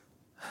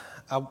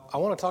I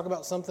want to talk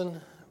about something.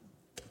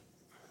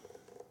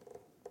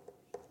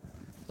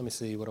 Let me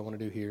see what I want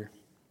to do here.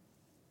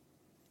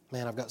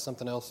 Man, I've got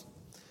something else.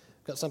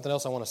 I've got something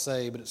else I want to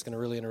say, but it's going to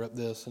really interrupt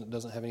this, and it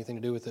doesn't have anything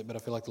to do with it, but I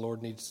feel like the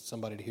Lord needs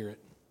somebody to hear it.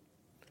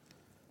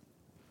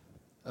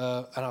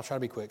 And I'll try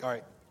to be quick. All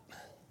right.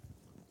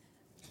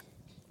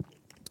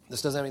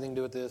 This doesn't have anything to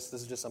do with this.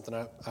 This is just something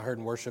I heard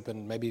in worship,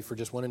 and maybe for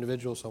just one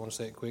individual, so I want to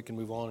say it quick and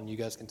move on, and you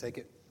guys can take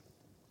it.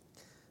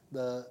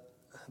 The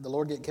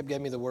Lord kept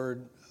giving me the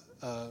word,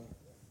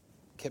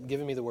 kept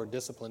giving me the word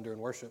discipline during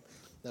worship.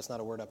 That's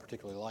not a word I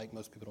particularly like.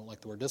 Most people don't like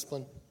the word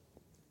discipline.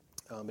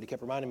 But he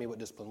kept reminding me what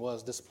discipline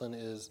was. Discipline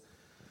is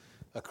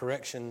a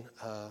correction.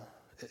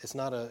 It's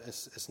not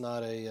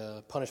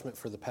a punishment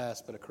for the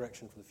past, but a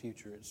correction for the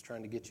future. It's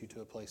trying to get you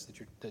to a place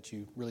that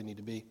you really need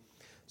to be.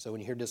 So when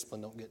you hear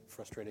discipline, don't get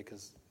frustrated,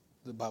 because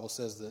the Bible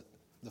says that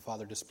the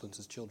Father disciplines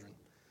His children.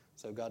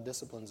 So God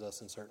disciplines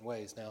us in certain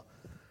ways. Now,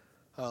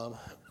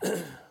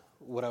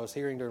 what I was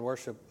hearing during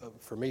worship,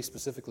 for me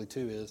specifically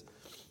too, is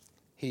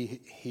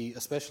He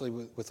especially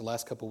with the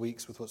last couple of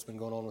weeks, with what's been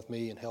going on with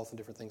me and health and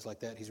different things like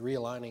that, He's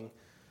realigning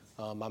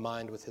my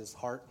mind with His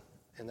heart,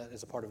 and that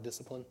is a part of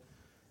discipline.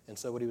 And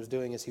so what He was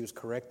doing is He was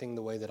correcting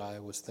the way that I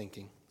was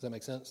thinking. Does that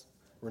make sense?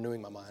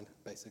 Renewing my mind,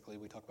 basically.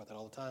 We talk about that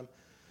all the time.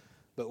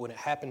 But when it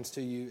happens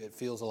to you, it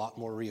feels a lot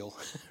more real,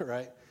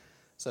 right?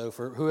 So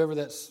for whoever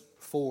that's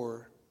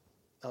for,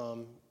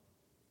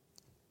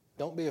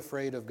 don't be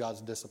afraid of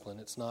God's discipline.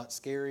 It's not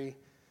scary.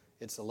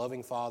 It's a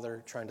loving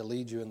Father trying to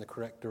lead you in the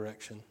correct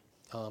direction.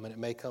 And it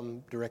may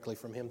come directly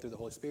from Him through the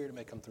Holy Spirit. It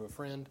may come through a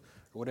friend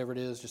or whatever it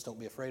is. Just don't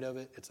be afraid of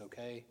it. It's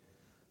okay.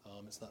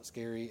 It's not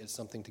scary. It's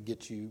something to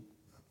get you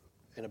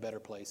in a better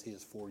place. He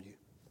is for you.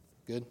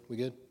 Good? We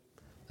good?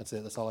 That's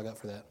it. That's all I got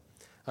for that.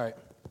 All right.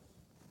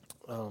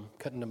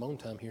 Cutting to my own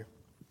time here.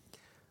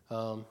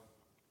 I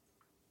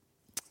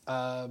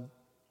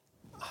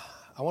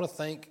want to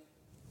thank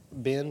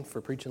Ben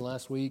for preaching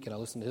last week, and I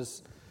listened to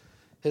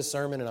his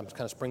sermon, and I'm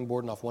kind of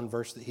springboarding off one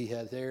verse that he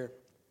had there,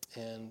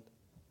 and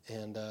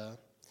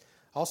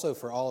also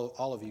for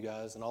all of you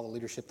guys and all the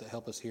leadership that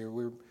help us here.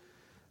 We're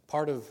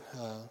part of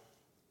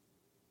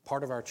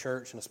our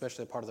church, and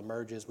especially a part of the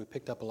merges. We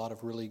picked up a lot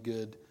of really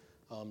good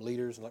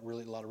leaders and a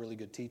lot of really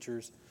good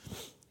teachers,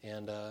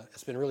 and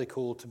it's been really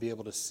cool to be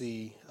able to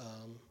see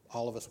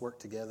all of us work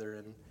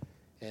together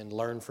and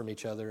learn from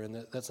each other.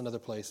 And that's another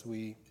place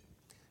we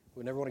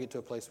never want to get to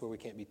a place where we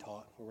can't be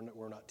taught, where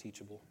we're not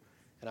teachable.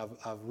 And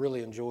I've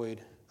really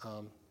enjoyed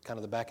kind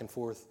of the back and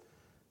forth.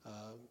 I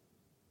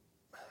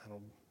don't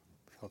know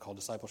if you want to call it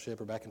discipleship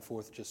or back and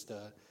forth, just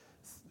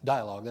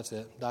dialogue. That's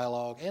it,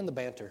 dialogue and the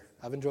banter.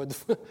 I've enjoyed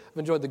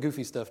the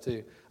goofy stuff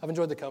too. I've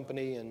enjoyed the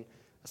company, and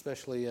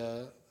especially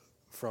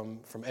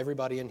from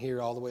everybody in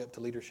here all the way up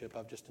to leadership.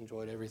 I've just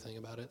enjoyed everything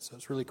about it. So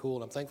it's really cool,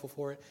 and I'm thankful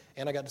for it.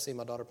 And I got to see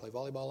my daughter play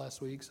volleyball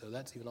last week, so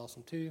that's even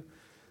awesome too.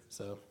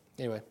 So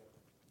anyway,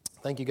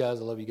 thank you guys.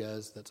 I love you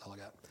guys. That's all I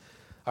got.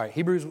 All right,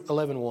 Hebrews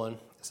 11:1. It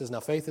says, "Now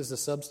faith is the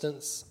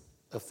substance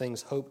of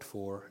things hoped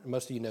for." And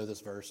most of you know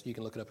this verse. You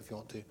can look it up if you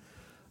want to.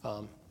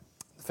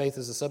 Faith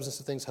is the substance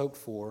of things hoped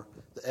for,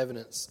 the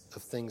evidence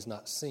of things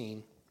not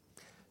seen.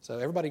 So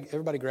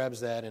everybody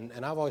grabs that,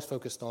 and I've always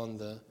focused on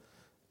the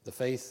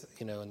faith,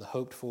 and the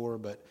hoped for,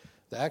 but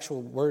the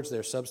actual words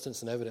there,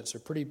 substance and evidence, are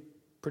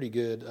pretty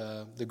good.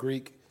 The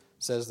Greek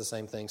says the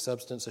same thing: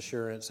 substance,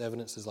 assurance,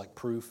 evidence is like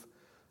proof,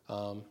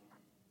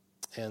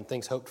 and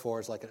things hoped for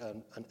is like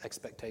an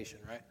expectation,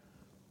 right?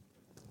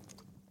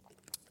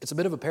 It's a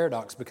bit of a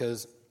paradox,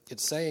 because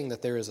it's saying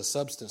that there is a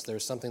substance,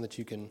 there's something that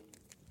you can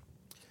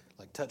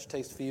like touch,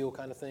 taste, feel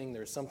kind of thing.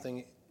 There's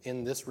something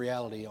in this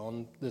reality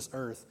on this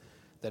earth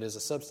that is a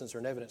substance or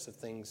an evidence of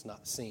things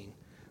not seen.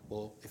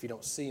 Well, if you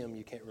don't see them,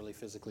 you can't really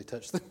physically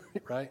touch them,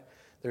 right?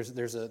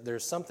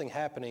 There's something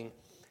happening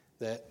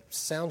that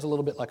sounds a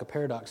little bit like a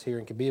paradox here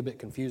and can be a bit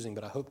confusing,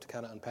 but I hope to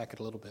kind of unpack it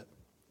a little bit.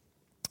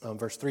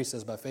 Verse 3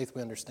 says, "By faith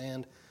we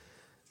understand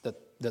that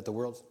the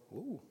world's..."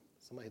 Ooh,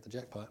 somebody hit the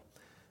jackpot.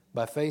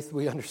 "By faith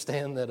we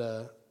understand that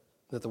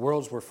the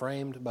worlds were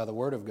framed by the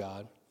word of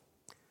God,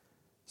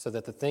 so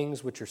that the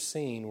things which are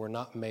seen were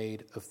not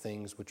made of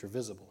things which are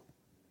visible."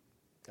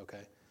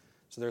 Okay?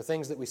 So there are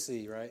things that we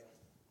see, right?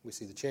 We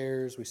see the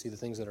chairs, we see the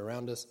things that are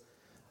around us,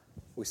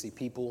 we see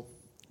people.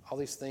 All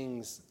these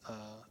things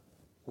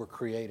were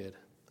created.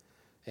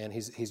 And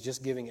he's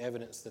just giving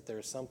evidence that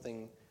there's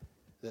something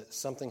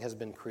has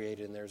been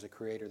created, and there's a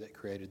creator that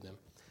created them.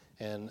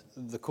 And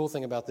the cool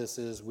thing about this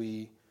is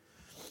when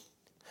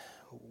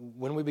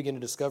we begin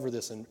to discover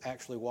this and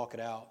actually walk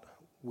it out,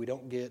 we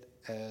don't get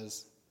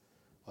as...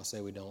 I'll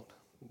say we don't.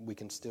 We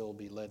can still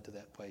be led to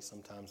that place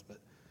sometimes, but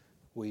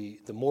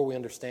the more we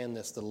understand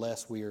this, the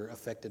less we are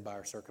affected by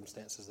our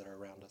circumstances that are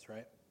around us,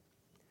 right?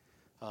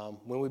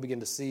 When we begin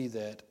to see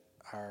that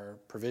our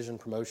provision,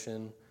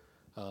 promotion,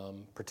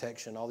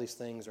 protection, all these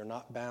things are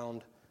not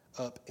bound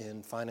up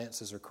in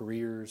finances or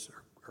careers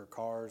or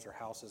cars or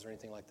houses or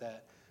anything like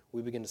that,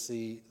 we begin to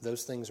see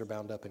those things are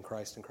bound up in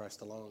Christ and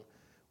Christ alone.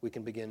 We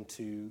can begin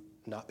to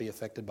not be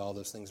affected by all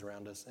those things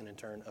around us, and in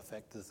turn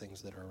affect the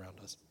things that are around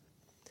us.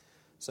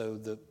 So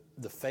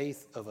the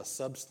faith of a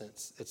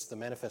substance, it's the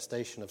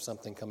manifestation of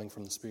something coming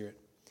from the Spirit.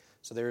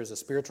 So there is a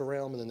spiritual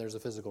realm and then there's a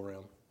physical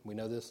realm. We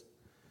know this.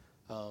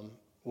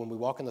 When we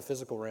walk in the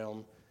physical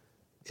realm,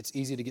 it's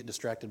easy to get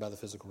distracted by the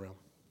physical realm,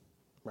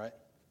 right?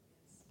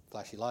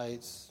 Flashy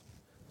lights,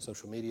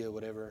 social media,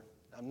 whatever.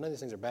 None of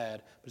these things are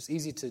bad, but it's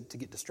easy to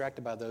get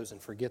distracted by those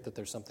and forget that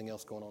there's something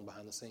else going on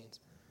behind the scenes.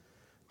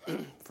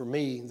 For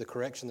me, the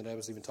correction that I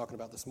was even talking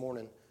about this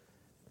morning,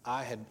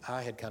 I had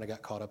kind of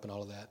got caught up in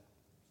all of that.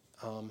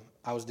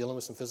 I was dealing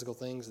with some physical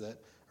things that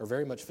are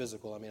very much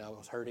physical. I mean, I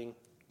was hurting,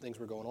 things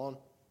were going on.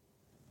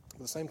 At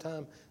the same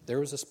time, there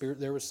was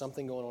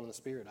something going on in the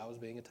spirit. I was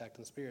being attacked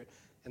in the spirit.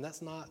 And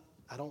that's not,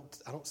 I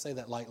don't say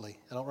that lightly.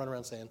 I don't run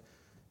around saying,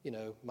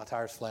 my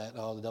tire's flat,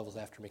 oh, the devil's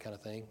after me kind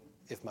of thing.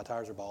 If my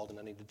tires are bald and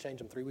I need to change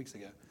them 3 weeks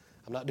ago.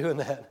 I'm not doing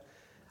that.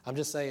 I'm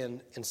just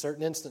saying in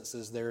certain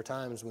instances, there are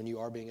times when you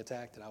are being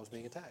attacked and I was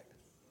being attacked.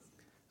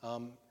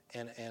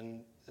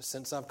 And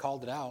since I've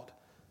called it out,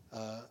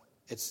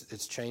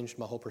 it's changed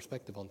my whole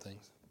perspective on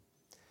things.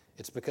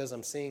 It's because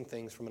I'm seeing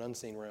things from an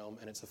unseen realm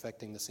and it's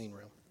affecting the seen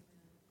realm.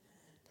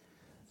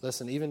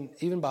 Listen,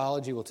 even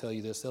biology will tell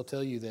you this. They'll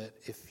tell you that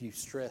if you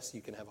stress,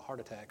 you can have a heart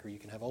attack or you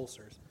can have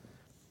ulcers.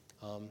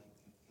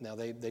 Now,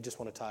 they just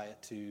want to tie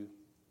it to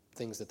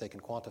things that they can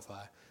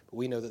quantify. But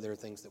we know that there are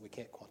things that we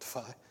can't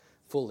quantify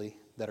fully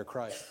that are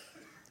Christ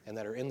and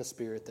that are in the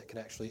Spirit that can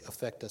actually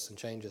affect us and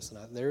change us. And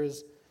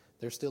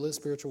there still is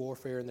spiritual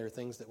warfare, and there are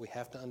things that we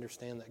have to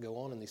understand that go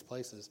on in these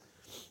places.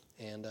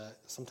 And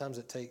sometimes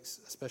it takes,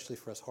 especially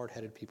for us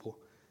hard-headed people,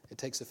 it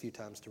takes a few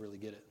times to really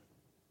get it.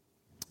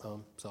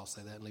 So I'll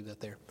say that and leave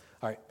that there.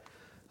 All right.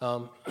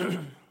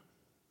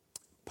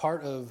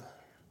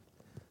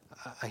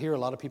 I hear a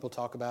lot of people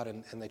talk about,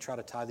 and they try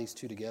to tie these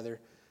two together,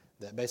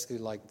 that basically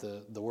like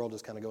the world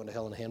is kind of going to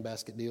hell in a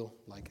handbasket deal.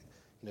 Like,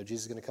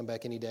 Jesus is going to come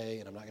back any day,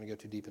 and I'm not going to go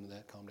too deep into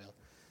that. Calm down.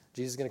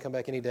 Jesus is going to come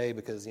back any day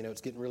because,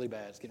 it's getting really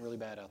bad. It's getting really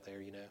bad out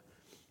there,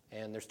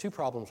 And there's two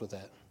problems with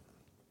that.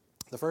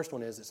 The first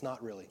one is it's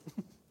not really.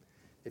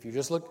 If you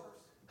just look,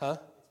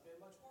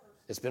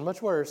 It's been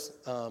much worse.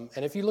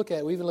 And if you look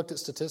at, we even looked at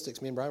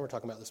statistics, me and Brian were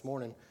talking about this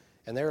morning,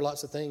 and there are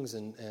lots of things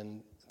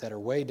and that are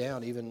way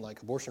down, even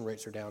like abortion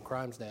rates are down,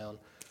 crime's down,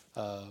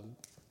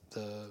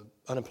 the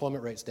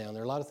unemployment rate's down.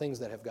 There are a lot of things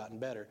that have gotten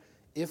better.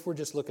 If we're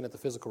just looking at the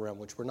physical realm,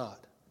 which we're not.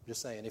 I'm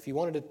just saying, if you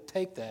wanted to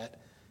take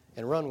that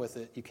and run with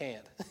it, you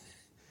can't.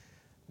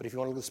 But if you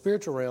want to look at the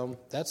spiritual realm,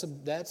 that's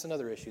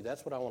another issue.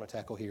 That's what I want to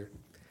tackle here.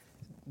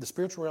 The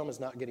spiritual realm is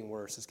not getting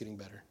worse, it's getting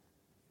better.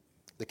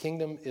 The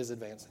kingdom is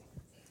advancing.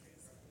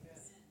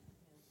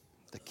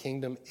 The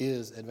kingdom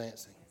is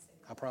advancing.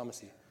 I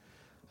promise you.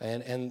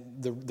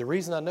 And the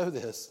reason I know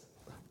this,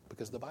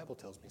 because the Bible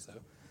tells me so,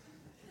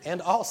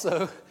 and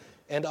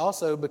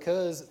also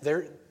because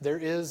there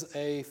is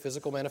a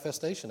physical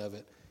manifestation of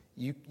it.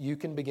 You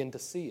can begin to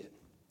see it.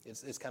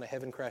 It's kind of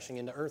heaven crashing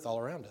into earth all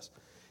around us.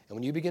 And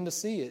when you begin to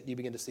see it, you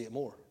begin to see it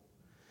more.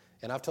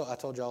 And I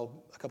told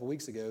y'all a couple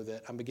weeks ago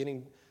that I'm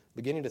beginning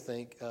to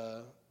think,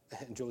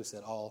 and Julie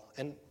said all,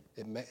 and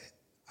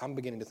I'm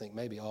beginning to think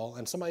maybe all.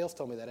 And somebody else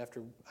told me that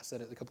after I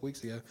said it a couple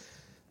weeks ago.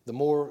 The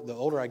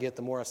older I get,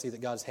 the more I see that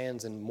God's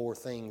hand's in more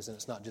things, and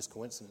it's not just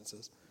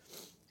coincidences.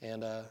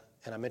 And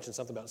I mentioned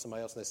something about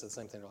somebody else, and they said the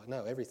same thing. They're like,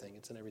 no, everything.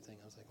 It's in everything.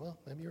 I was like, well,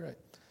 maybe you're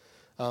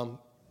right.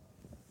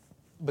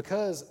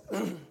 Because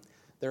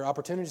there are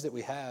opportunities that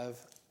we have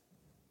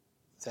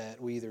that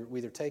we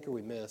either take or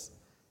we miss.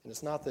 And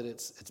it's not that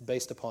it's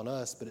based upon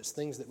us, but it's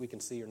things that we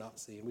can see or not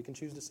see. And we can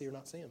choose to see or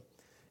not see them.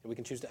 And we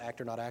can choose to act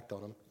or not act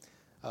on them.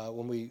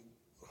 When we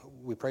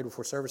prayed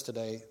before service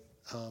today,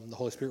 the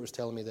Holy Spirit was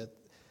telling me that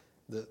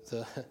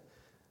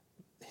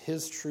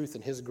His truth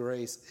and His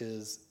grace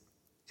is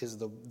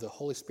the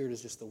Holy Spirit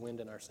is just the wind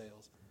in our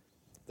sails.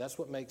 That's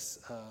what makes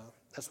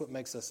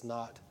us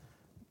not,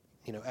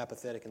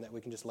 apathetic, and that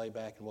we can just lay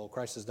back and, well,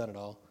 Christ has done it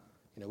all.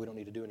 We don't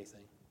need to do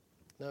anything.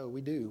 No,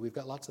 we do. We've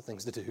got lots of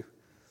things to do.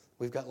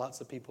 We've got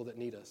lots of people that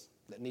need us,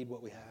 that need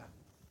what we have.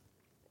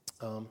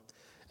 And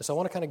so I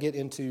want to kind of get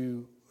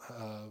into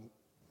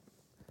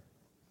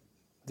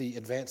the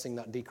advancing,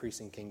 not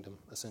decreasing kingdom,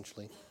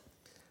 essentially.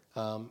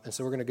 And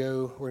so we're going to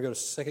go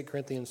to 2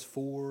 Corinthians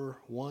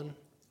 4:1.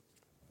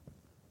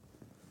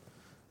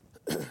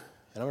 And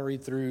I'm going to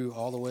read through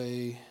all the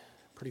way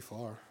pretty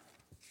far.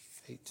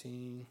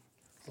 18,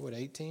 all the way to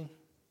 18?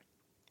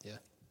 Yeah.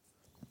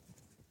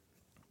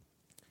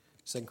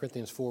 2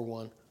 Corinthians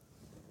 4:1.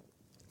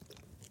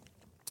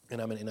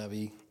 And I'm in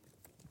NIV,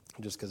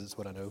 just because it's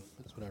what I know.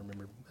 It's what I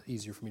remember.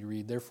 Easier for me to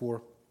read.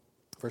 Therefore,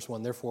 verse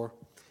 1, therefore.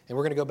 And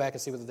we're going to go back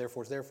and see what the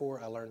therefore is there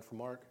for. I learned from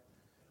Mark.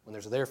 When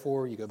there's a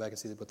therefore, you go back and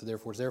see what the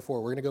therefore is there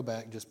for. We're going to go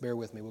back. Just bear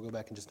with me. We'll go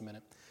back in just a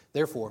minute.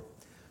 Therefore,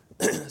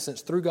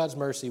 since through God's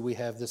mercy we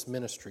have this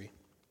ministry,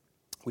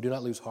 we do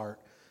not lose heart.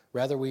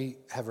 Rather, we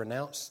have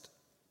renounced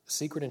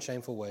secret and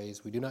shameful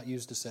ways. We do not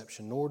use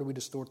deception, nor do we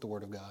distort the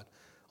word of God.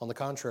 On the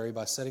contrary,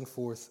 by setting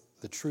forth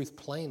the truth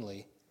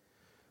plainly,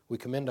 we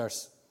commend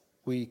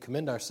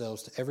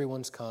ourselves to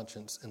everyone's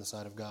conscience in the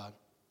sight of God.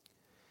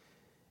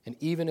 And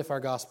even if our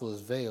gospel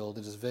is veiled,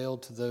 it is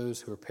veiled to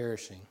those who are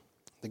perishing.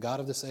 The God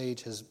of this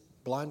age has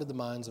blinded the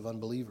minds of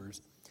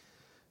unbelievers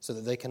so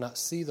that they cannot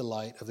see the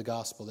light of the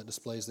gospel that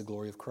displays the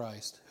glory of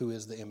Christ, who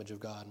is the image of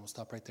God. And we'll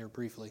stop right there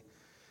briefly.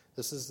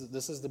 This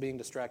is the being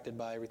distracted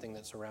by everything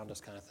that's around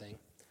us kind of thing.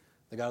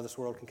 The God of this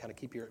world can kind of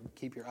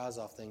keep your eyes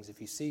off things. If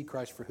you see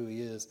Christ for who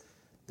he is,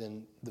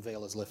 then the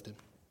veil is lifted.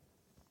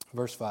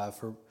 Verse 5,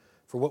 For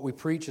what we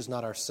preach is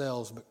not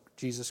ourselves, but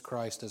Jesus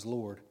Christ as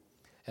Lord,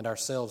 and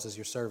ourselves as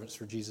your servants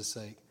for Jesus'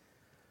 sake.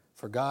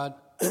 For God,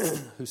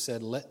 who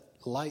said, let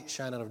light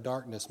shine out of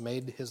darkness,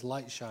 made his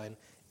light shine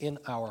in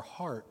our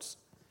hearts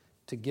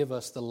to give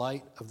us the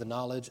light of the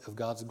knowledge of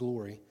God's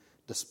glory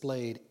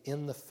displayed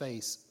in the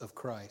face of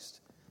Christ.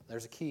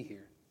 There's a key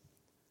here.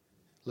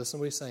 Listen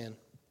to what he's saying.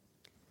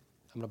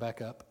 I'm going to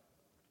back up,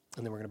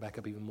 and then we're going to back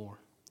up even more.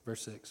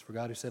 Verse 6, For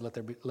God who said,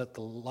 let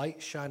the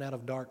light shine out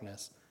of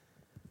darkness,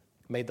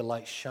 made the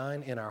light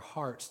shine in our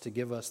hearts to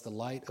give us the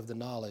light of the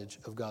knowledge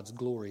of God's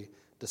glory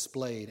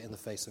displayed in the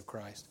face of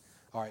Christ.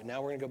 All right,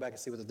 now we're going to go back and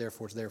see what the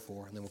therefore is there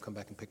for, and then we'll come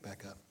back and pick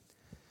back up.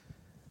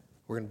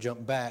 We're going to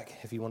jump back,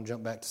 if you want to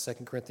jump back to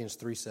 2 Corinthians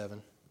 3:7.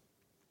 I'm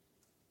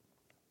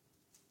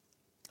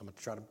going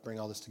to try to bring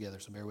all this together,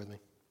 so bear with me.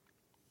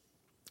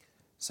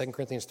 2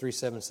 Corinthians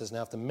 3:7 says,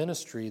 Now if the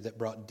ministry that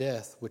brought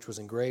death, which was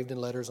engraved in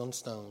letters on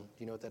stone, do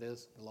you know what that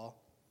is, the law?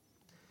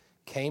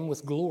 Came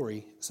with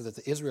glory so that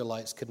the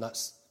Israelites could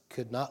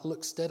not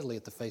look steadily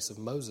at the face of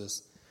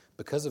Moses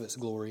because of its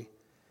glory,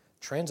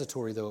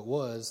 transitory though it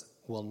was,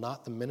 will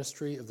not the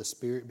ministry of the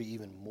Spirit be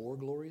even more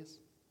glorious?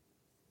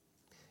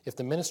 If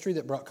the ministry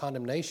that brought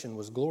condemnation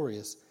was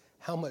glorious,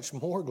 how much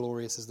more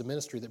glorious is the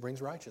ministry that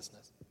brings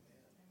righteousness?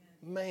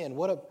 Man,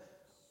 what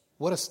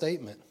a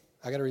statement.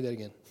 I got to read that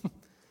again.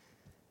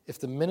 If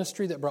the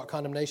ministry that brought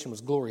condemnation was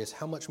glorious,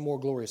 how much more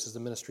glorious is the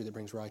ministry that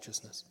brings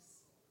righteousness?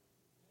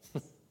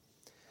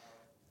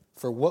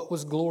 For what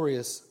was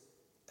glorious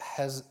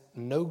has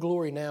no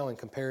glory now in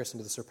comparison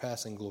to the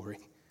surpassing glory.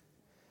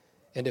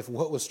 And if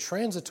what was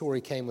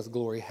transitory came with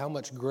glory, how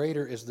much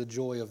greater is the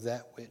joy of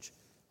that which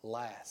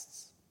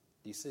lasts?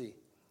 Do you see?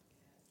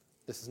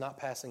 This is not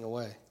passing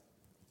away.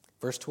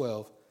 Verse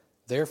 12,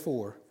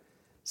 Therefore,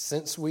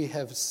 since we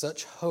have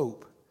such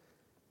hope,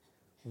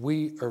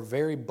 we are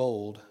very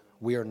bold.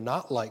 We are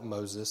not like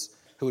Moses,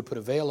 who would put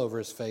a veil over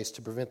his face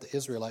to prevent the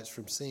Israelites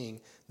from seeing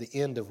the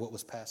end of what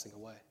was passing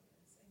away.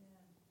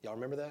 Y'all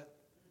remember that?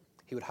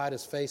 He would hide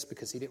his face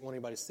because he didn't want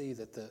anybody to see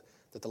that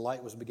the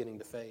light was beginning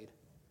to fade,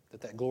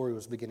 that glory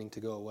was beginning to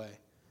go away.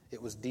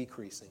 It was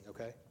decreasing,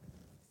 okay?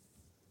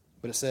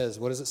 But it says,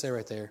 what does it say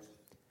right there?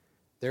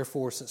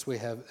 Therefore, since we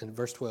have, in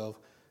verse 12,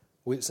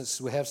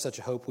 since we have such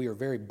a hope, we are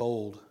very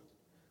bold.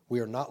 We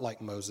are not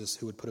like Moses,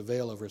 who would put a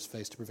veil over his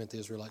face to prevent the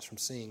Israelites from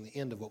seeing the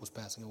end of what was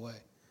passing away.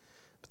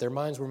 But their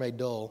minds were made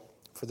dull,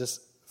 for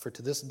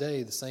to this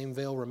day the same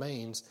veil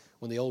remains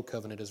when the old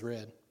covenant is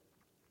read.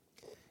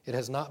 It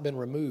has not been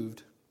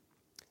removed,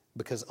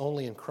 because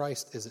only in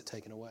Christ is it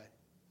taken away.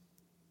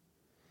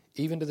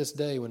 Even to this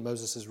day, when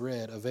Moses is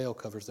read, a veil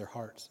covers their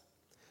hearts.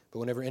 But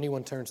whenever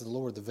anyone turns to the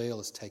Lord, the veil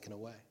is taken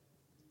away.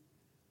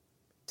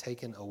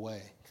 Taken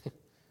away.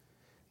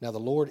 Now the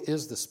Lord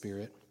is the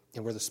Spirit,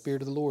 and where the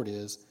Spirit of the Lord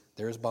is,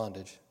 there is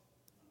bondage.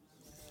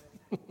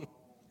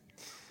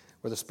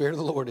 Where the Spirit of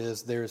the Lord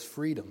is, there is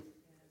freedom.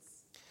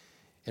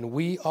 And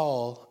we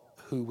all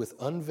who with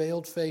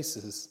unveiled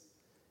faces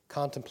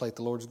contemplate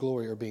the Lord's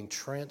glory are being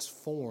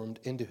transformed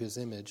into his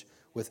image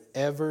with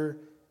ever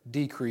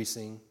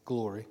decreasing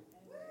glory.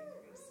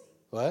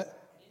 What?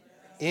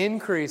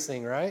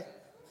 Increasing, right?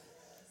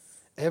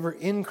 Ever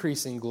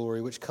increasing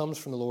glory, which comes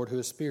from the Lord who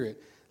is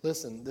Spirit.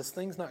 Listen, this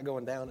thing's not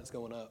going down, it's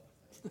going up.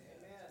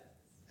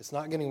 It's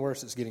not getting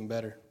worse, it's getting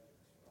better.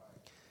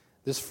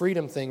 This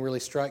freedom thing really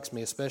strikes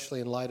me, especially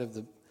in light of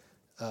the...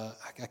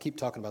 I keep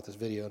talking about this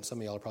video, and some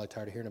of y'all are probably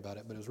tired of hearing about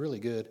it, but it was really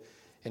good.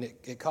 And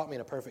it caught me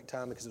in a perfect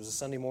time because it was a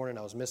Sunday morning.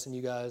 I was missing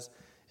you guys,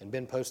 and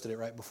Ben posted it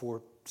right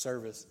before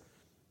service.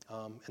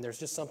 And there's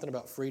just something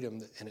about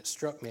freedom, and it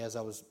struck me as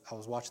I was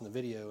watching the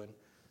video, and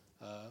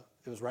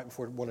it was right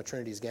before one of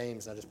Trinity's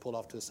games, and I just pulled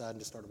off to the side and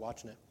just started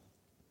watching it.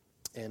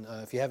 And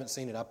if you haven't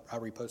seen it, I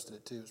reposted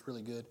it too. It's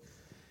really good.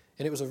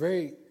 And it was a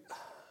very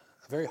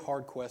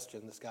hard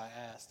question this guy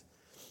asked.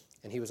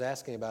 And he was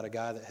asking about a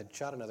guy that had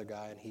shot another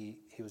guy, and he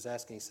was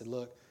asking, he said,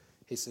 look,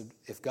 he said,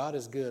 if God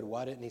is good,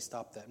 why didn't he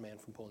stop that man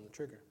from pulling the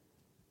trigger?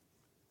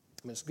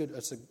 I mean, it's good.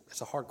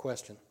 It's a hard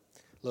question.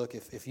 Look,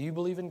 if you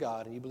believe in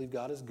God and you believe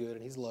God is good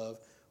and he's love,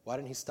 why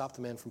didn't he stop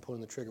the man from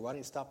pulling the trigger? Why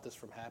didn't he stop this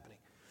from happening?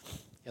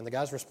 And the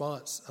guy's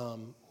response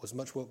was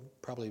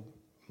probably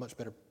much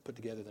better put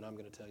together than I'm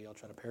going to tell you. I'll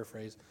try to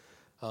paraphrase.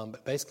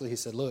 But basically he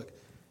said, look,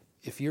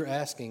 if you're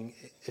asking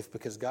if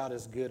because God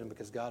is good and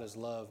because God is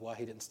love, why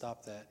he didn't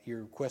stop that,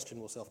 your question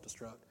will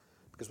self-destruct.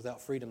 Because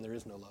without freedom, there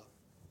is no love.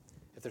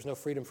 If there's no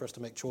freedom for us to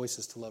make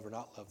choices to love or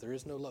not love, there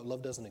is no love.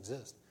 Love doesn't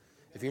exist.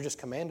 If you're just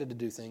commanded to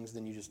do things,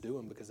 then you just do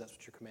them because that's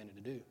what you're commanded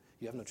to do.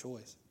 You have no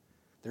choice.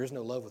 There is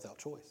no love without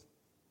choice.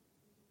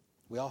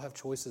 We all have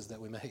choices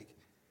that we make.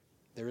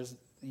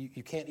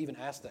 you can't even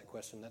ask that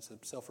question. That's a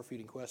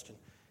self-refuting question.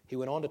 He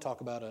went on to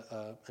talk about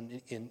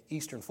in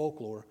Eastern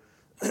folklore,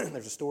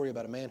 there's a story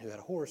about a man who had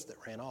a horse that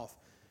ran off.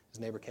 His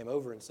neighbor came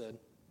over and said,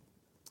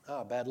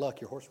 bad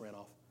luck, your horse ran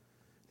off.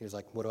 He was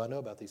like, what do I know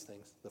about these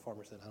things? The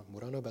farmer said,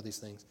 what do I know about these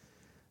things?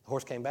 The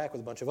horse came back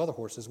with a bunch of other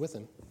horses with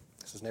him.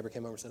 So his neighbor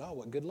came over and said,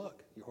 what good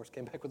luck. Your horse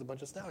came back with a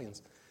bunch of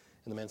stallions.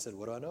 And the man said,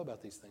 what do I know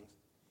about these things?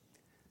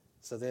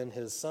 So then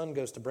his son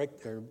goes to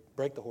break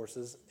the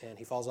horses, and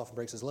he falls off and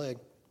breaks his leg.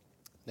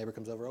 Neighbor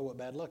comes over, what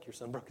bad luck, your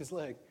son broke his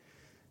leg.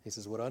 He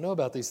says, what do I know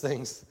about these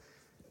things?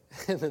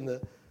 And then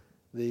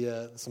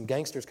some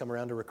gangsters come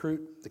around to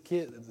recruit the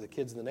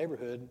kids in the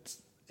neighborhood,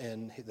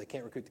 and they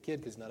can't recruit the kid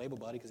because he's not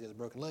able-bodied because he has a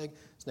broken leg.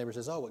 His neighbor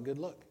says, what good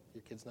luck,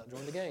 your kid's not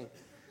joined the gang.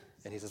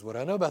 And he says, what do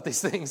I know about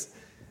these things?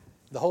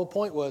 The whole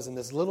point was, in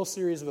this little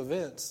series of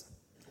events,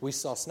 we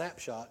saw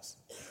snapshots,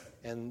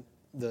 and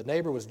the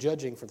neighbor was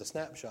judging for the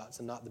snapshots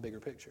and not the bigger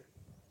picture.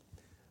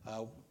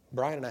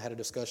 Brian and I had a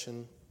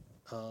discussion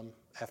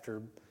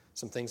after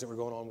some things that were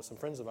going on with some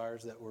friends of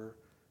ours that were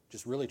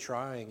just really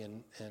trying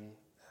and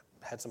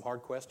had some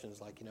hard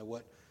questions, like,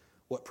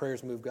 what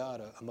prayers move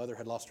God? A mother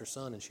had lost her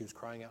son, and she was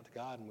crying out to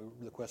God, and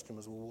the question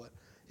was, well, what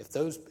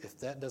if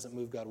that doesn't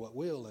move God, what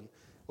will? And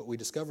what we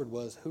discovered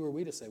was, who are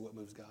we to say what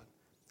moves God?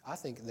 I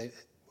think they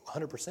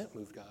 100%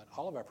 moved God.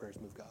 All of our prayers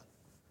move God.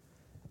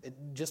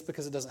 Just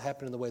because it doesn't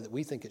happen in the way that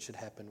we think it should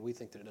happen, we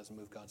think that it doesn't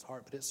move God's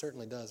heart, but it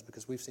certainly does,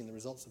 because we've seen the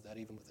results of that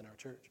even within our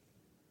church.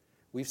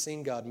 We've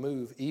seen God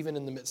move even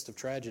in the midst of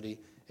tragedy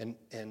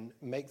and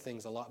make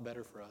things a lot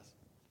better for us.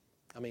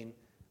 I mean,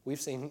 we've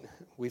seen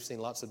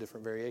lots of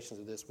different variations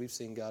of this. We've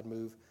seen God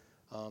move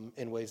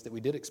in ways that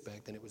we did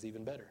expect, and it was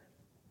even better,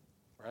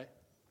 right?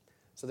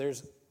 So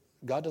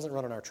God doesn't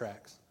run on our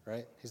tracks,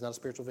 right? He's not a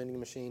spiritual vending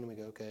machine, and we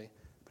go, okay,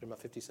 put in my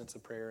 50 cents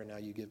of prayer, and now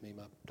you give me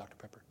my Dr.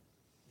 Pepper.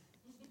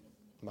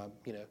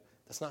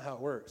 That's not how it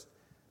works.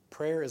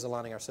 Prayer is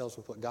aligning ourselves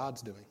with what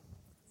God's doing.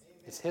 Amen.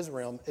 It's His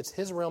realm. It's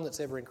His realm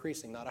that's ever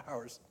increasing, not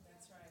ours.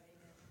 That's right.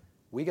 Amen.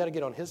 We got to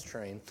get on His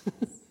train.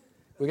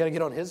 We got to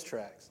get on His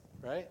tracks,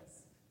 right?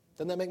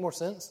 Doesn't that make more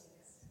sense?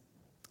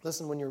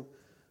 Listen, when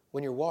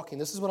you're walking,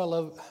 this is what I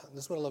love.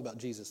 This is what I love about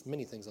Jesus.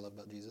 Many things I love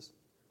about Jesus.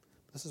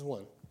 This is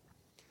one.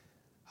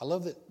 I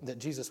love that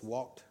Jesus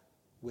walked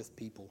with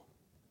people.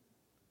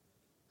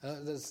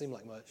 It doesn't seem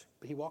like much,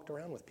 but He walked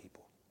around with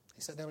people.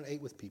 He sat down and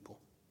ate with people.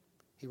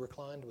 He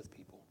reclined with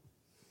people.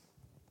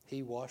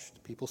 He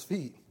washed people's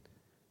feet.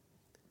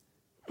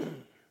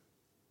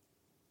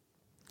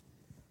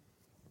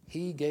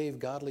 He gave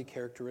godly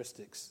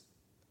characteristics.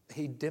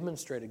 He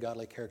demonstrated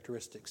godly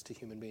characteristics to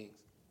human beings.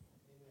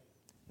 Amen.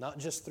 Not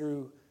just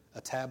through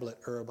a tablet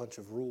or a bunch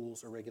of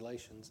rules or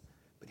regulations,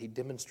 but He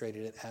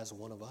demonstrated it as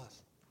one of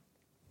us.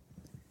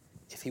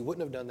 If He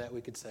wouldn't have done that,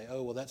 we could say,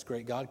 oh, well, that's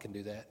great, God can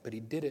do that. But He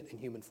did it in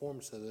human form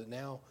so that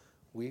now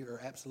we are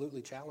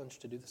absolutely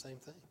challenged to do the same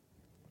thing.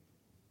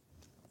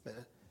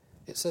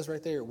 It says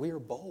right there, we are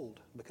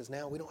bold because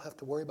now we don't have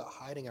to worry about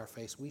hiding our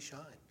face. We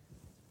shine.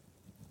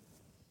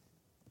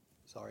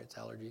 Sorry, it's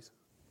allergies.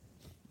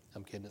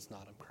 I'm kidding, it's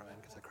not. I'm crying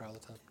because I cry all the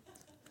time.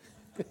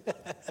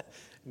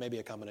 Maybe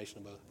a combination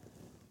of both.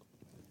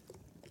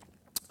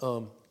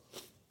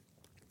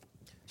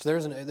 So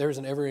there's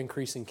an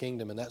ever-increasing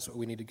kingdom, and that's what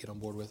we need to get on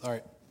board with. All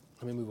right,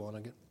 let me move on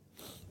again.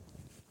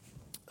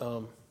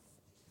 All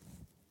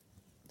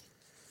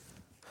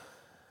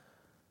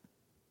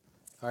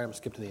right, I'm going to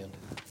skip to the end.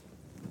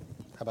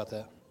 How about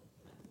that?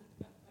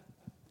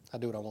 I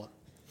do what I want.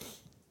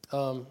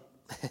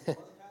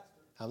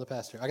 I'm the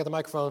pastor. I got the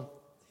microphone.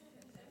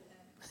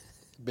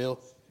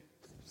 Bill.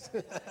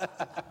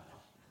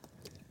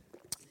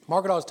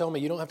 Margaret always told me,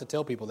 you don't have to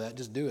tell people that.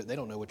 Just do it. They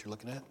don't know what you're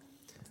looking at.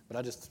 But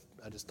I just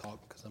talk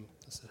because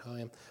this is how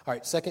I am. All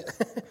right, second.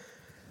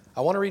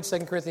 I want to read 2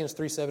 Corinthians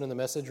 3:7 in the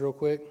Message real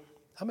quick.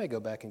 I may go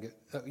back and get...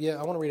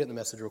 I want to read it in the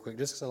Message real quick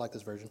just because I like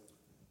this version.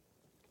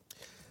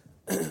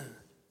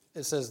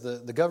 It says,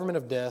 the government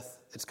of death,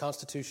 its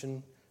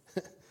constitution...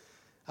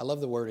 I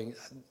love the wording.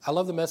 I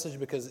love the Message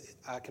because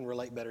I can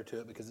relate better to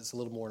it because it's a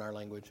little more in our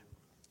language.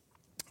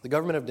 The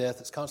government of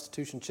death, its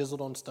constitution chiseled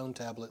on stone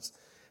tablets,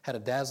 had a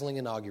dazzling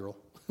inaugural.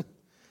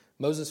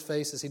 Moses'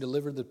 face as he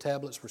delivered the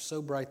tablets were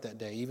so bright that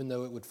day, even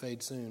though it would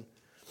fade soon,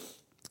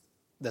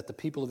 that the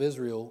people of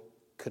Israel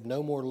could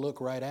no more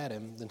look right at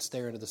him than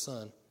stare into the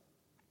sun.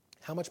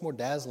 How much more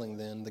dazzling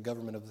then the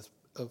government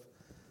of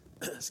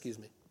excuse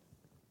me.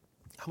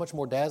 How much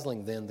more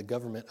dazzling then the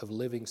government of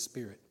living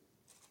spirit?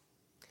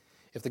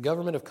 If the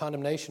government of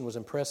condemnation was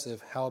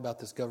impressive, how about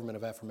this government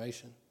of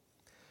affirmation?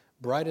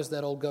 Bright as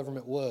that old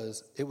government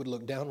was, it would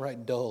look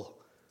downright dull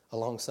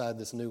alongside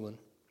this new one.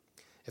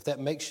 If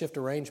that makeshift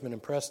arrangement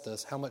impressed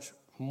us, how much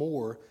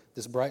more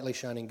this brightly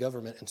shining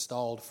government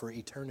installed for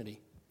eternity?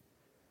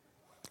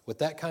 With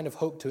that kind of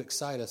hope to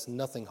excite us,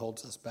 nothing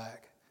holds us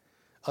back.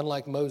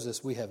 Unlike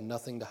Moses, we have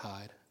nothing to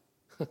hide.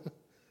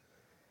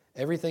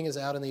 Everything is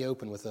out in the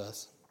open with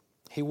us.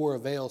 He wore a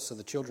veil so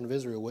the children of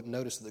Israel wouldn't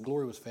notice that the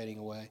glory was fading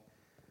away.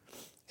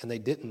 And they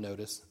didn't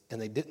notice,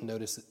 and they didn't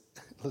notice it.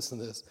 Listen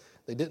to this.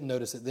 They didn't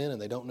notice it then, and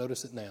they don't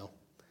notice it now.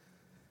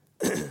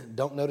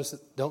 Don't notice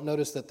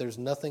that there's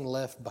nothing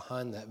left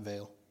behind that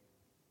veil.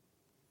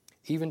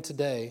 Even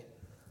today,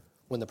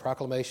 when the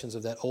proclamations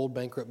of that old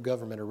bankrupt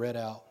government are read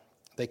out,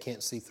 they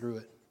can't see through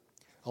it.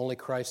 Only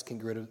Christ can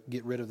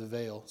get rid of the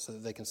veil so that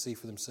they can see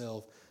for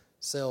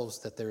themselves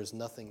that there is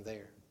nothing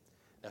there.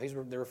 Now,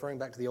 they're referring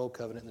back to the Old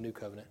Covenant and the New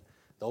Covenant.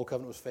 The Old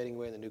Covenant was fading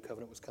away and the New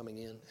Covenant was coming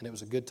in. And it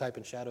was a good type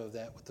and shadow of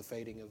that with the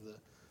fading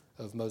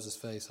of Moses'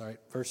 face. All right,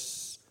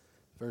 verse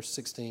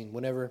 16.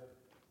 Whenever,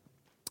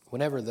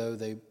 though,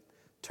 they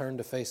turn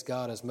to face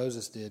God as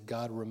Moses did,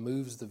 God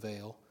removes the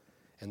veil,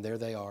 and there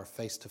they are,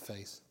 face to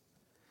face.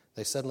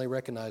 They suddenly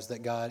recognize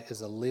that God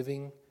is a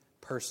living,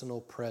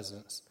 personal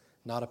presence,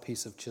 not a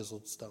piece of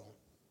chiseled stone.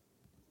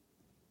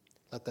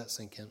 Let that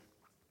sink in.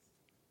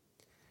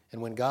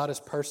 And when God is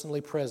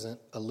personally present,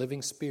 a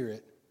living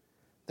spirit,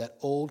 that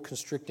old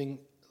constricting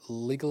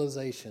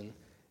legalization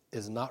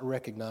is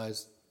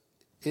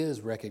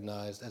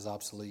recognized as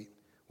obsolete.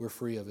 We're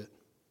free of it.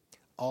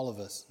 All of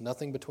us,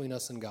 nothing between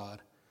us and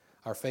God.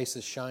 Our face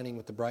is shining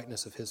with the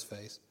brightness of His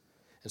face.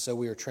 And so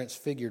we are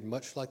transfigured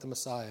much like the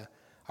Messiah.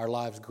 Our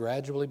lives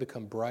gradually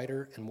become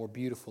brighter and more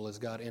beautiful as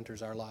God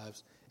enters our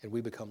lives and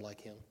we become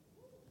like Him.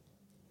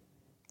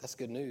 That's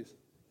good news.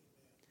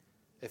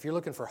 If you're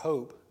looking for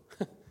hope,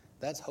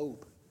 that's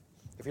hope.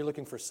 If you're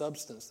looking for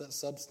substance, that's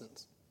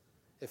substance.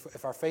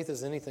 If our faith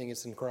is anything,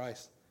 it's in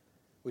Christ.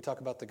 We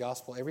talk about the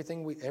gospel.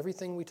 Everything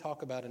we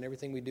talk about and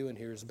everything we do in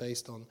here is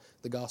based on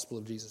the gospel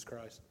of Jesus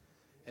Christ.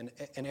 And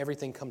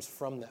everything comes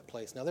from that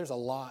place. Now, there's a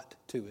lot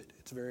to it.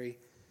 It's very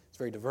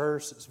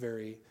diverse. It's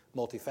very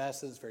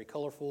multifaceted. It's very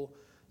colorful.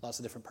 Lots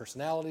of different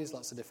personalities,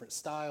 lots of different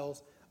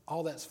styles.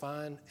 All that's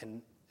fine,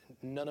 and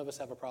none of us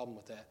have a problem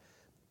with that.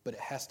 But it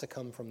has to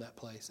come from that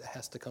place. It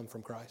has to come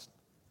from Christ.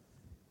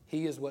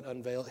 He is what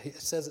unveiled.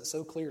 It says it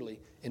so clearly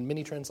in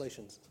many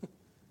translations.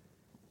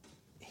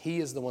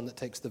 He is the one that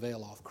takes the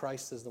veil off.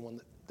 Christ is the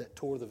one that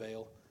tore the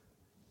veil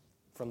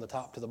from the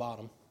top to the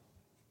bottom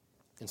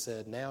and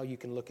said, now you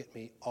can look at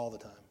me all the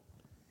time,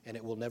 and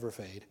it will never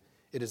fade.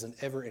 It is an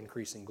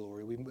ever-increasing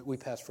glory. We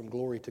pass from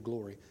glory to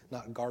glory,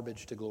 not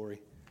garbage to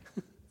glory.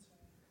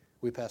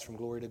 We pass from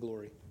glory to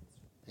glory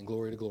and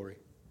glory to glory.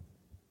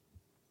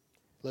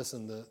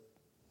 Listen,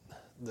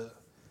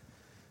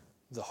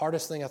 the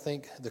hardest thing I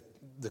think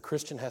the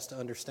Christian has to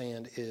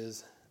understand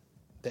is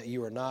that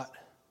you are not,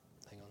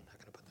 hang on, how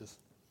can I put this?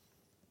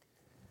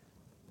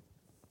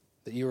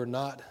 That you are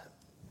not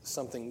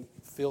something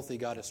filthy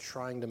God is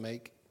trying to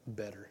make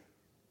better.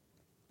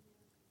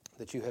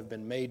 That you have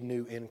been made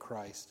new in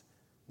Christ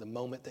the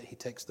moment that He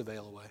takes the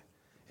veil away.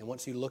 And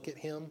once you look at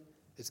Him,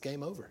 it's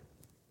game over.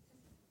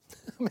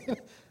 I mean,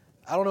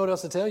 I don't know what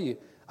else to tell you.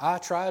 I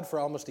tried for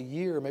almost a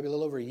year, maybe a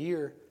little over a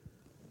year,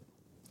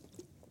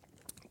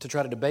 to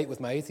try to debate with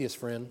my atheist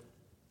friend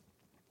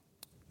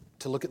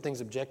to look at things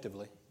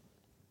objectively.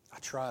 I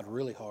tried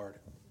really hard.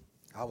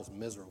 I was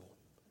miserable.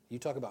 You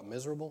talk about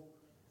miserable?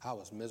 I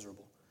was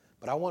miserable.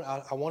 But I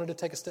wanted to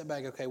take a step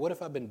back. Okay, what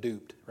if I've been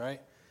duped, right?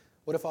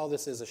 What if all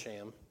this is a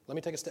sham? Let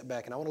me take a step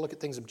back, and I want to look at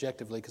things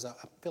objectively because I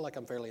feel like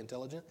I'm fairly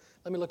intelligent.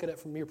 Let me look at it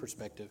from your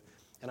perspective.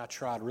 And I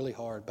tried really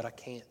hard, but I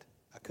can't.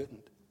 I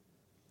couldn't.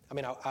 I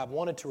mean, I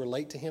wanted to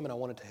relate to Him, and I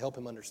wanted to help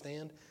Him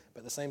understand, but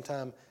at the same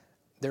time,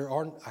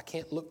 I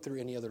can't look through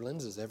any other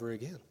lenses ever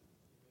again.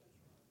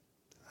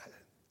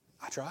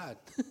 I tried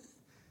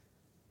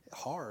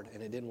hard,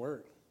 and it didn't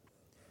work.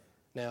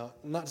 Now,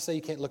 not to say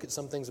you can't look at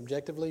some things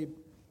objectively,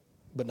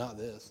 but not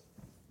this.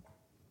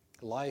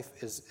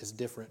 Life is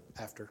different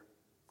after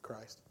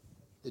Christ.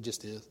 It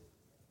just is.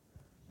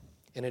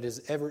 And it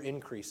is ever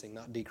increasing,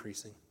 not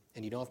decreasing.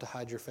 And you don't have to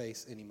hide your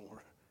face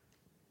anymore.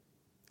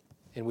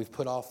 And we've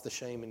put off the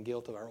shame and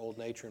guilt of our old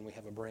nature, and we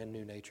have a brand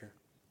new nature.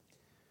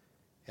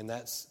 And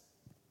that's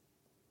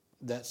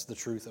the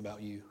truth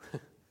about you.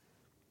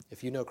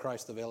 If you know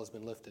Christ, the veil has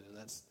been lifted, and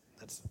that's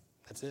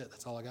it.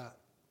 That's all I got.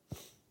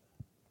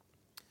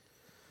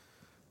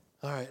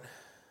 All right.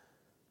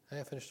 Hey,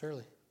 I finished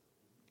early.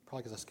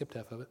 Probably because I skipped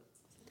half of it.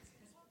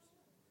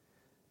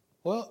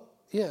 Well,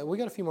 yeah, we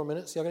got a few more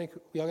minutes. Y'all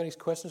got any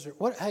questions? Or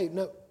what? Hey,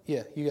 no.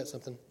 Yeah, you got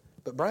something.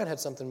 But Brian had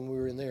something when we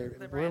were in there.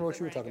 Remember what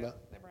you were talking about?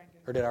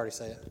 Or did I already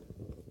say it?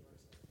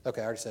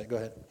 Okay, I already said it. Go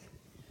ahead.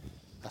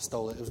 I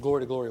stole it. It was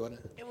glory to glory, wasn't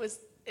it?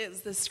 It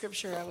was the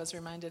scripture I was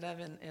reminded of,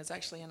 and it's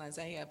actually in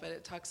Isaiah, but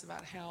it talks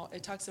about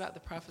the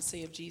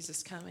prophecy of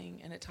Jesus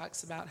coming, and it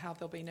talks about how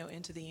there'll be no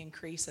end to the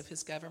increase of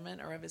His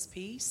government or of His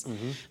peace.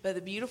 Mm-hmm. But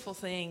the beautiful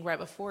thing right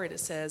before it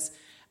says,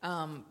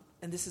 and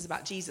this is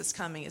about Jesus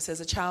coming, it says,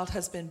 a child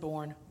has been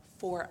born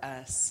for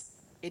us.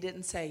 It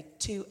didn't say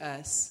to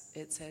us,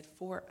 it said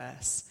for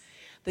us.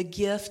 The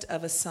gift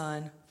of a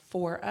son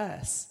for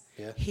us.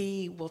 Yeah.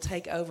 He will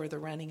take over the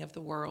running of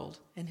the world,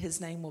 and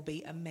His name will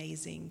be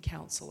Amazing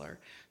Counselor,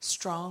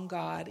 Strong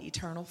God,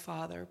 Eternal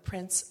Father,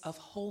 Prince of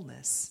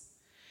Wholeness.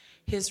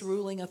 His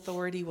ruling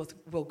authority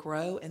will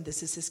grow, and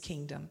this is His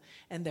kingdom,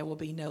 and there will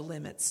be no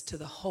limits to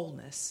the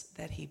wholeness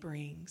that He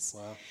brings.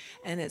 Wow.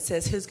 And it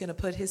says He's going to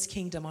put His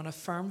kingdom on a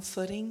firm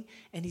footing,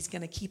 and He's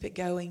going to keep it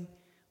going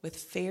with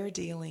fair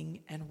dealing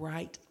and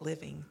right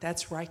living.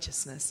 That's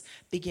righteousness,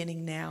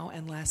 beginning now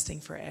and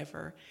lasting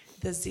forever.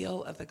 The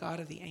zeal of the God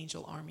of the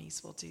angel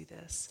armies will do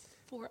this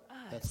for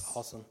us. That's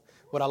awesome.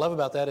 What I love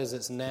about that is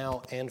it's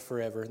now and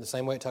forever. The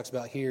same way it talks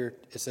about here,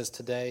 it says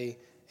today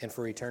and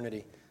for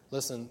eternity.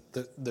 Listen,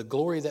 the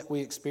glory that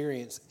we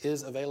experience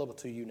is available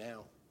to you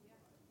now.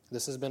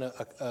 This has been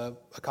a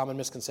common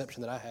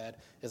misconception that I had,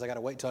 is I got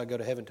to wait till I go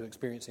to heaven to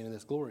experience any of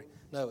this glory.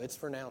 No, it's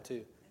for now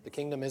too. The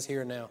kingdom is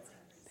here now.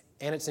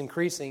 And it's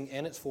increasing,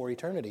 and it's for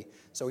eternity.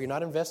 So you're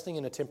not investing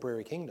in a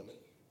temporary kingdom.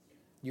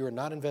 You are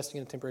not investing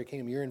in a temporary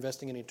kingdom. You're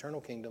investing in an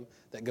eternal kingdom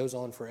that goes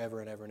on forever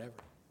and ever and ever.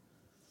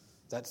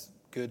 That's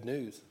good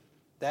news.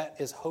 That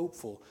is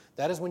hopeful.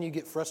 That is when you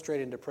get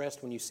frustrated and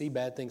depressed when you see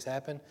bad things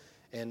happen.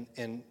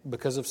 And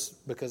because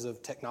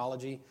of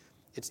technology,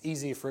 it's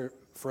easy for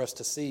us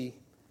to see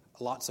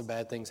lots of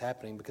bad things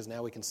happening because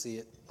now we can see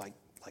it like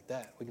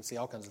that. We can see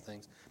all kinds of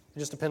things. It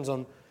just depends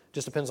on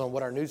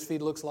what our news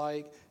feed looks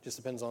like. Just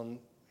depends on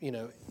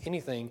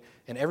anything,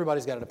 and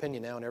everybody's got an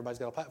opinion now, and everybody's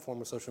got a platform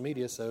with social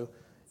media, so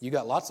you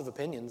got lots of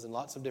opinions and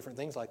lots of different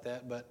things like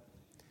that, but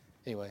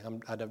anyway,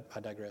 I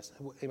digress.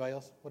 Anybody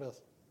else? What else?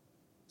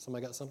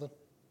 Somebody got something?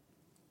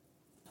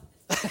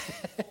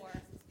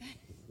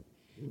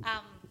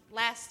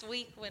 Last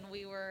week when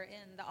we were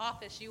in the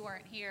office, you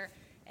weren't here,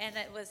 and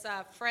it was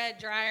Fred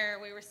Dreyer.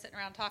 We were sitting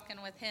around talking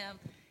with him,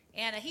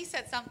 and he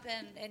said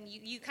something, and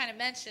you kind of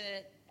mentioned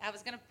it. I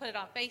was going to put it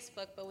on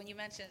Facebook, but when you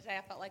mentioned it today,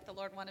 I felt like the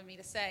Lord wanted me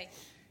to say.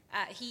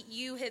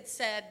 You had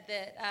said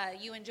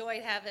that you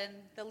enjoyed having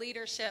the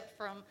leadership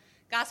from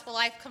Gospel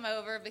Life come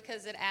over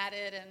because it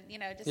added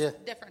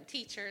and, different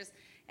teachers.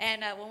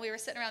 And when we were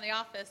sitting around the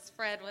office,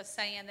 Fred was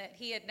saying that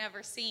he had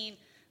never seen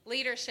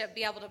leadership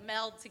be able to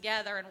meld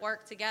together and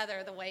work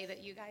together the way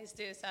that you guys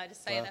do. So I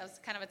just say that was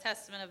kind of a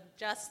testament of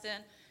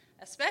Justin,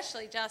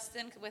 especially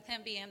Justin, with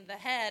him being the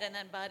head, and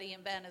then Buddy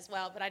and Ben as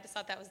well. But I just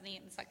thought that was neat,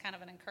 and it's like kind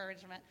of an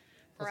encouragement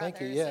for thank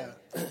others. you, yeah.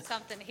 And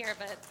something to hear.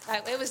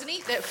 But it was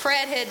neat that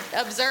Fred had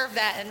observed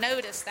that and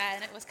noticed that,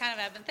 and it was kind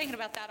of, I've been thinking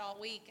about that all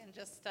week, and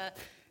just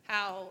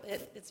how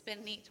it's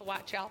been neat to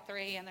watch y'all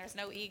three, and there's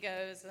no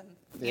egos and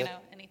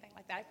anything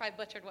like that. I probably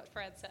butchered what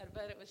Fred said,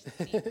 but it was just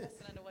neat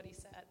listening to what he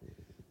said.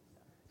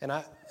 And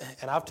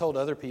I've told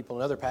other people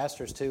and other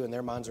pastors too, and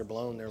their minds are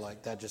blown. They're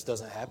like, that just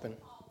doesn't happen.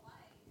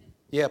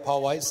 Yeah,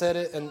 Paul White said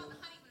it, and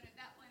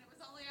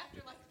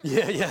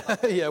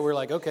yeah. We're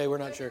like, okay, we're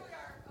not sure.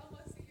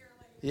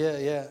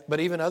 Yeah. But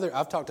even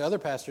I've talked to other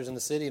pastors in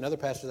the city and other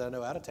pastors that I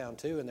know out of town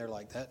too, and they're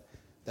like,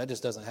 that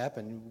just doesn't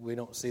happen. We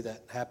don't see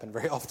that happen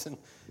very often.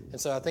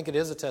 And so I think it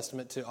is a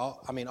testament to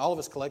all of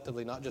us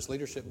collectively, not just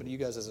leadership, but you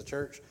guys as a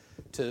church,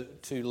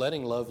 to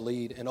letting love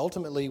lead. And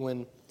ultimately,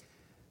 when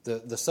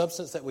the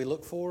substance that we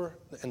look for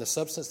and the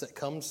substance that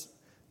comes,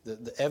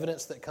 the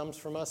evidence that comes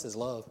from us is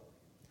love.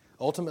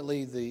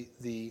 Ultimately,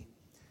 the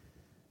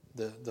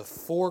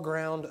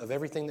foreground of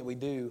everything that we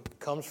do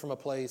comes from a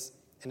place,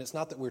 and it's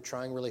not that we're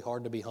trying really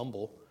hard to be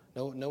humble.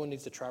 No one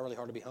needs to try really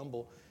hard to be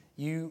humble.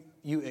 You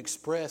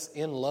express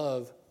in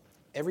love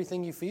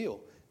everything you feel.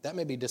 That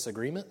may be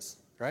disagreements,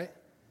 right?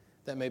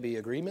 That may be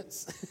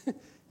agreements.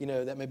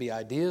 That may be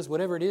ideas,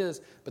 whatever it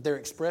is, but they're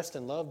expressed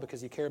in love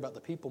because you care about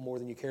the people more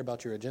than you care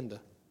about your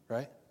agenda,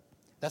 right?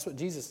 That's what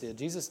Jesus did.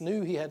 Jesus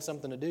knew he had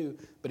something to do,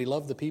 but he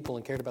loved the people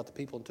and cared about the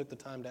people and took the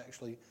time to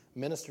actually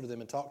minister to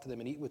them and talk to them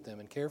and eat with them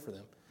and care for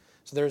them.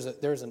 So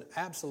there's an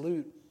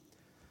absolute,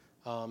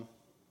 and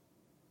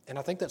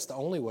I think that's the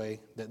only way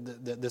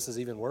that this has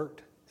even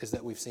worked, is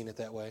that we've seen it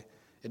that way.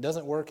 It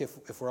doesn't work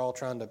if we're all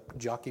trying to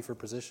jockey for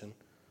position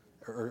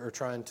or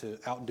trying to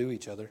outdo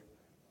each other.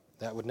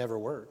 That would never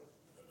work.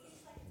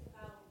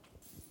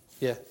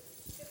 Yeah.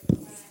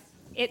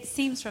 It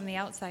seems from the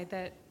outside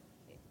that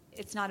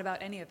it's not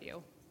about any of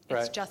you.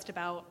 It's Right. just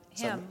about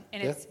him.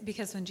 And it's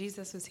because when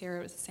Jesus was here,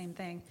 it was the same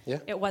thing. Yeah.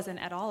 It wasn't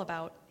at all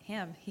about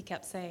him. He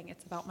kept saying,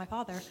 it's about my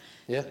Father.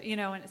 Yeah.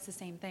 And it's the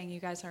same thing. You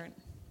guys aren't,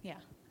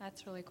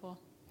 that's really cool.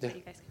 Yeah. That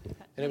you guys can do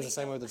that. And it was the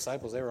same way with the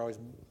disciples. They were always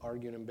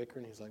arguing and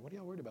bickering. He's like, what are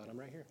y'all worried about? I'm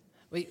right here.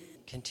 We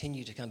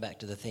continue to come back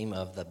to the theme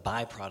of the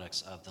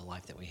byproducts of the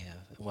life that we have.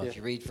 Well, if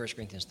you read 1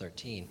 Corinthians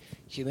 13,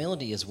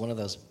 humility is one of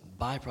those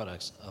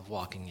byproducts of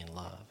walking in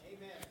love.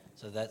 Amen.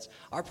 So that's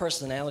our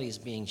personality is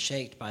being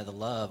shaped by the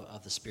love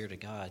of the Spirit of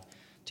God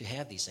to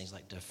have these things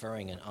like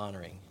deferring and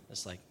honoring.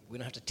 It's like we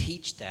don't have to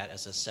teach that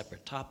as a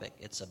separate topic.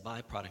 It's a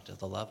byproduct of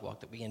the love walk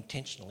that we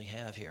intentionally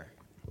have here.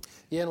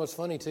 Yeah, and what's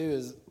funny too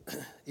is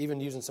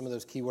even using some of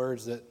those key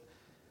words that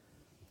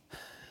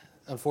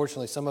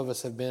unfortunately some of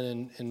us have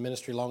been in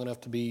ministry long enough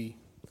to be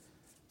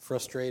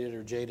frustrated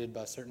or jaded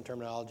by certain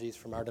terminologies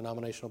from our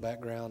denominational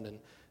background, and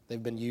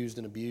they've been used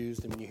and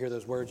abused, and when you hear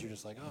those words you're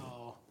just like,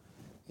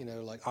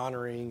 like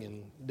honoring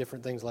and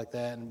different things like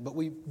that. But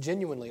we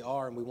genuinely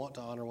are, and we want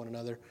to honor one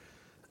another.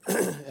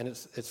 And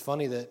it's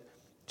funny that,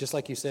 just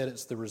like you said,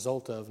 it's the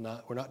result of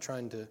we're not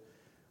trying to,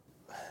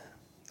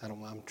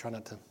 I'm trying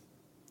not to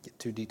get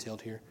too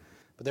detailed here.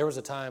 But there was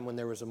a time when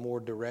there was a more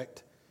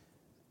direct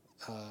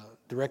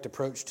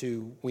approach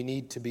to, we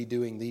need to be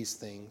doing these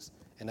things,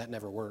 and that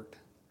never worked.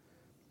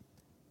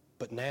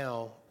 but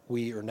now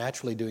we are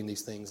naturally doing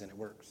these things and it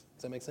works.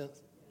 Does that make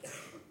sense?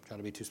 Trying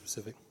to be too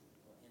specific.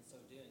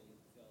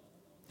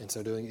 In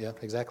so doing, yeah,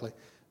 exactly.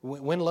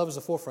 When love is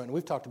the forefront, and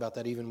we've talked about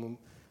that even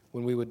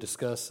when we would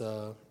discuss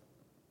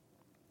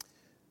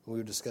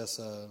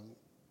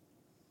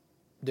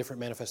different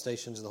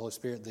manifestations of the Holy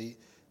Spirit.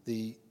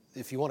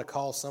 If you want to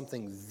call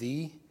something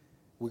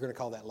we're going to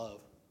call that love.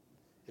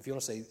 If you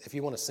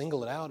want to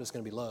single it out, it's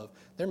going to be love.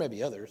 There may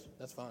be others,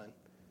 that's fine,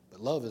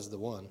 but love is the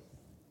one.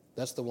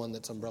 That's the one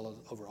that's umbrella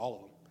over all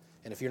of them.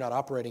 And if you're not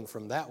operating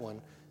from that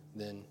one,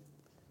 then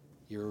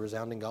you're a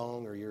resounding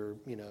gong, or you're,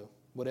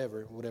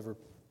 whatever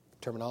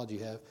terminology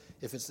you have.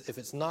 If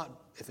it's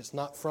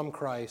not from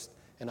Christ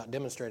and not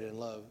demonstrated in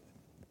love,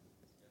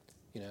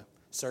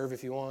 serve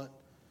if you want,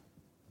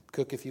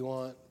 cook if you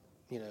want,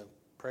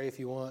 pray if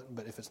you want,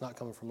 but if it's not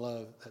coming from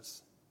love,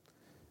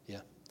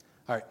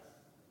 All right.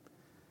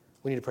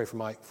 We need to pray for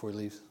Mike before he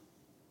leaves.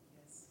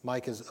 Yes.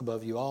 Mike is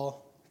above you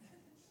all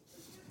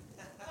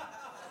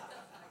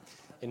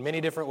in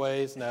many different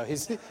ways. No,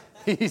 he's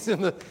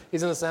in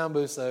the sound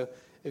booth, so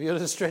if you'll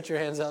just stretch your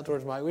hands out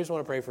towards Mike, we just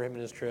want to pray for him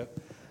in his trip.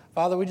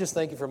 Father, we just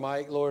thank you for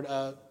Mike, Lord.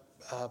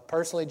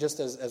 Personally, just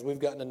as we've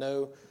gotten to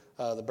know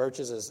the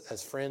Birches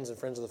as friends and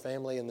friends of the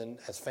family, and then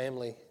as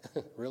family,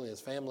 really as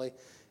family,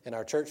 and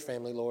our church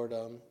family, Lord,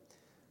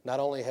 not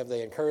only have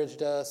they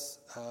encouraged us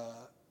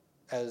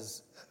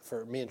as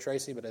for me and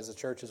Tracy, but as a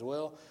church as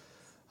well,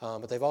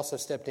 but they've also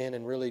stepped in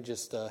and really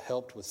just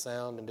helped with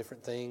sound and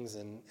different things,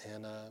 and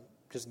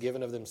just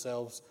given of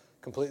themselves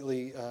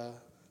completely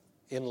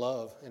in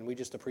love, and we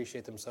just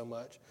appreciate them so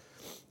much.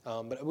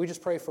 But we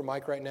just pray for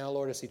Mike right now,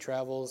 Lord, as he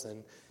travels,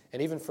 and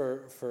even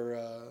for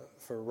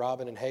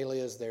Robin and Haley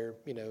as they're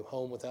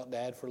home without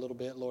Dad for a little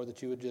bit, Lord,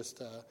 that you would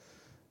just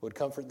would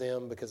comfort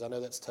them, because I know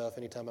that's tough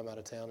anytime I'm out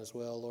of town as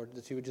well, Lord,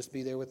 that you would just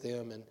be there with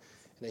them, and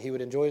that he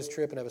would enjoy his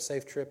trip and have a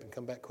safe trip and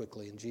come back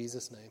quickly. In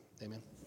Jesus' name, amen.